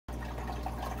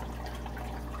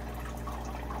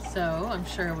So I'm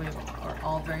sure we are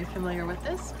all very familiar with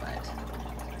this, but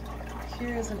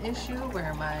here is an issue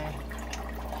where my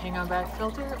hang on back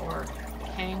filter, or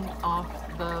hang off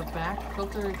the back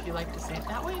filter if you like to say it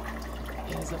that way,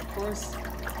 is of course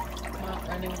not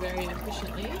running very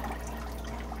efficiently.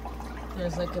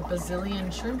 There's like a bazillion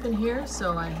shrimp in here,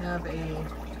 so I have a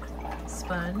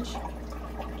sponge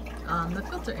on the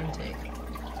filter intake.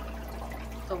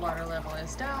 The water level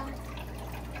is down.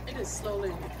 It is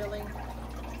slowly refilling.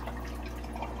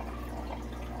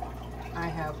 I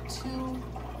have 2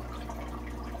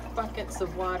 buckets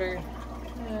of water.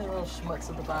 A little schmutz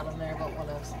at the bottom there, but what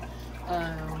else?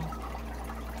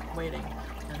 Waiting.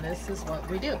 And this is what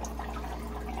we do.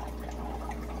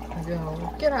 I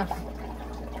go, get off.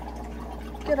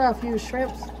 Get off, you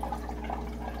shrimps.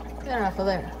 Get off of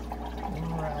there.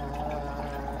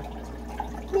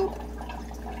 Bloop.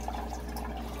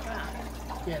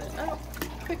 Get it out.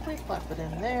 Quickly plop it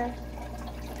in there.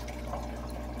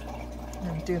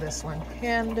 And do this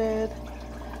one-handed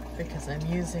because I'm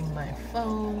using my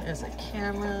phone as a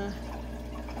camera.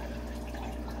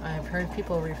 I've heard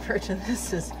people refer to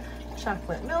this as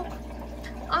chocolate milk.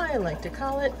 I like to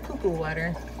call it poo-poo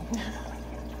water.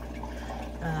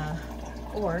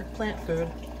 Or plant food.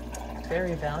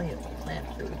 Very valuable plant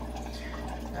food.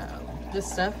 This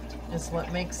stuff is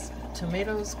what makes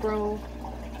tomatoes grow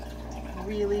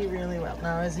really, really well.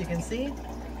 Now, as you can see,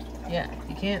 yeah,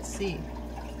 you can't see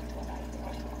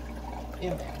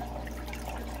in there.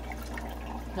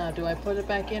 Now, do I put it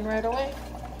back in right away?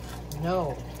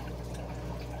 No.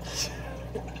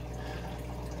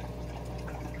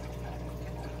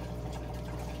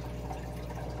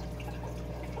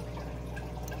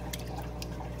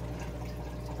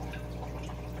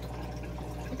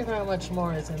 Look at how much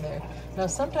more is in there. Now,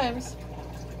 sometimes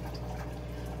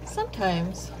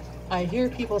I hear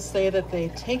people say that they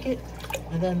take it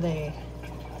and then they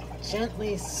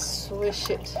gently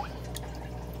swish it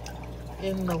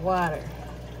in the water.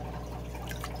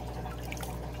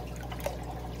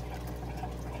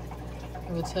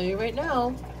 I will tell you right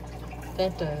now,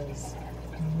 that does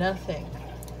nothing.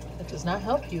 That does not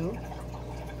help you.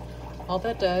 All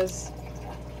that does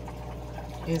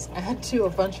is add to a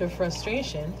bunch of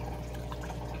frustration.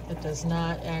 It does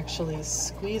not actually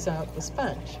squeeze out the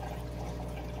sponge.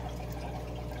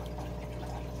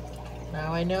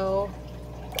 Now I know,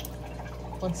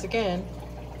 once again,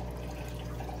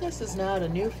 this is not a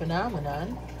new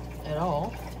phenomenon at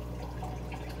all.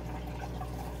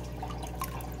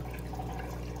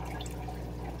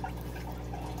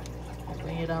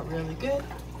 Bring it out really good.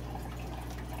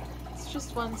 It's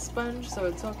just one sponge, so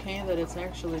it's okay that it's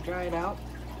actually dried out.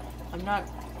 I'm not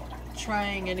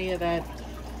trying any of that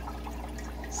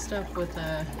stuff with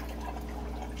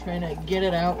trying to get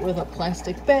it out with a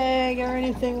plastic bag or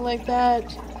anything like that,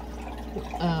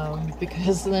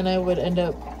 because then I would end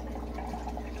up,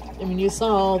 I mean, you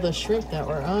saw all the shrimp that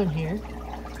were on here.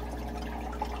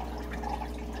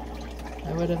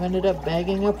 I would have ended up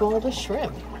bagging up all the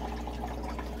shrimp.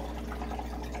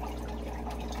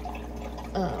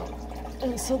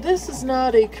 And so this is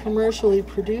not a commercially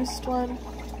produced one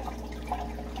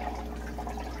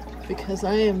because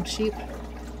I am cheap.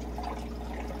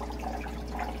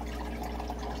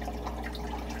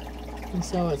 And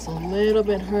so it's a little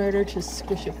bit harder to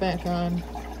squish it back on.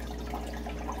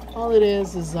 All it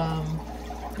is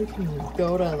you can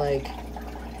go to like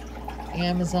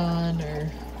Amazon or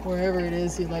wherever it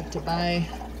is you like to buy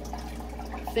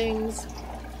things.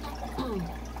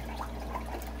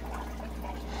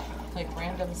 Like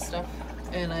random stuff.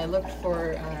 And I looked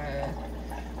for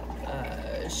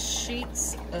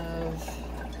sheets of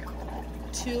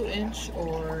 2-inch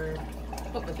or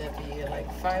what would that be, like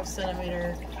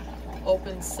 5-centimeter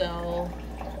open cell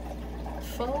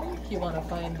foam. You want to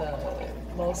find the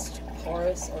most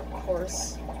porous or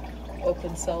coarse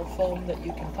open cell foam that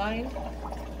you can find.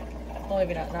 Well,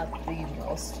 maybe not the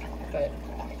most, but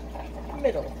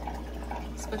middle,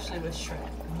 especially with shrimp.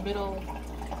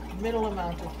 Middle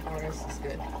amount of porous is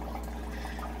good.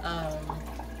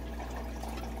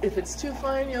 If it's too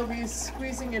fine, you'll be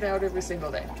squeezing it out every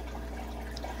single day,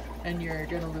 and you're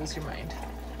gonna lose your mind.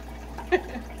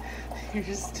 You're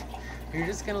just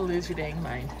gonna lose your dang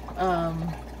mind.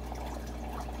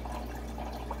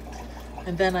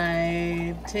 And then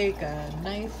I take a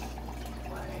knife.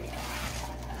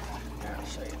 Here, I'll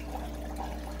show you.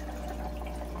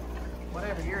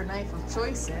 Whatever your knife of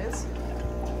choice is.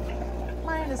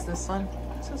 Mine is this one.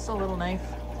 It's just a little knife.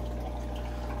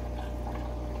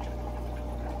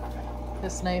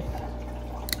 This knife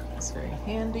is very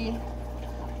handy.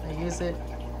 I use it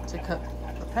to cut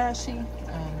papashi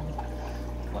and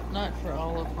whatnot for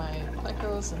all of my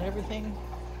plecos and everything.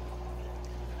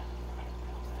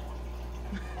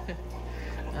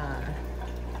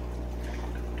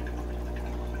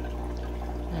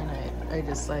 And I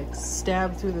just like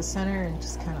stab through the center and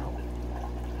just kind of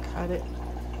cut it.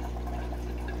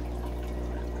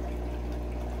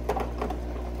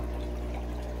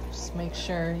 Just make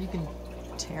sure you can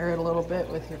tear it a little bit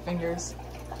with your fingers.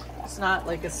 It's not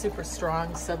like a super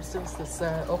strong substance, this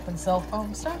open cell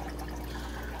foam stuff.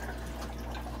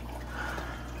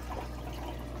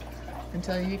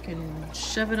 Until you can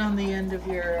shove it on the end of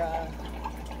your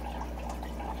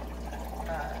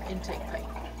intake pipe.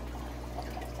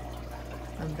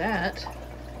 And that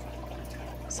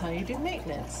is how you do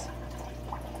maintenance.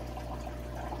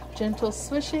 Gentle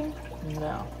swishing?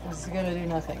 No, this is gonna do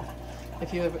nothing.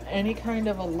 If you have any kind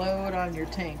of a load on your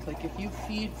tank, like if you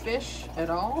feed fish at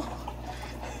all,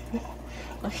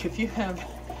 like if you have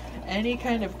any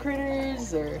kind of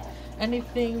critters or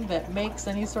anything that makes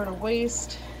any sort of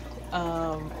waste,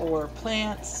 or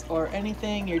plants or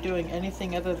anything, you're doing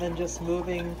anything other than just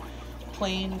moving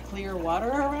plain clear water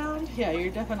around, yeah, you're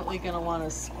definitely going to want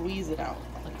to squeeze it out.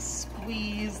 Like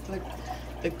squeeze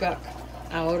the guck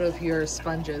out of your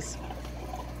sponges.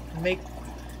 Make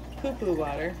poo-poo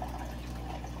water.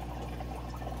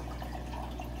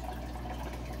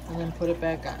 And then put it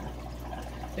back on.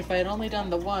 If I had only done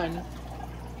the one,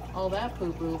 all that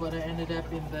poo-poo would have ended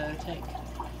up in the tank,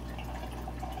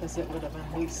 because it would have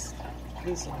been loosened.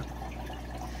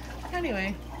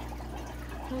 Anyway,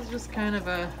 it was just kind of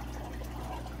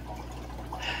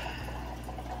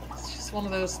it's just one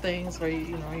of those things where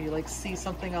you know, you like see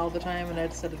something all the time, and I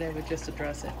decided I would just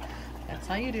address it. That's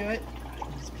how you do it.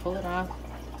 You just pull it off,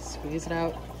 squeeze it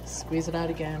out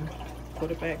again, put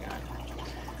it back on.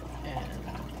 And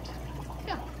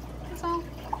yeah, that's all.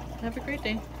 Have a great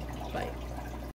day. Bye.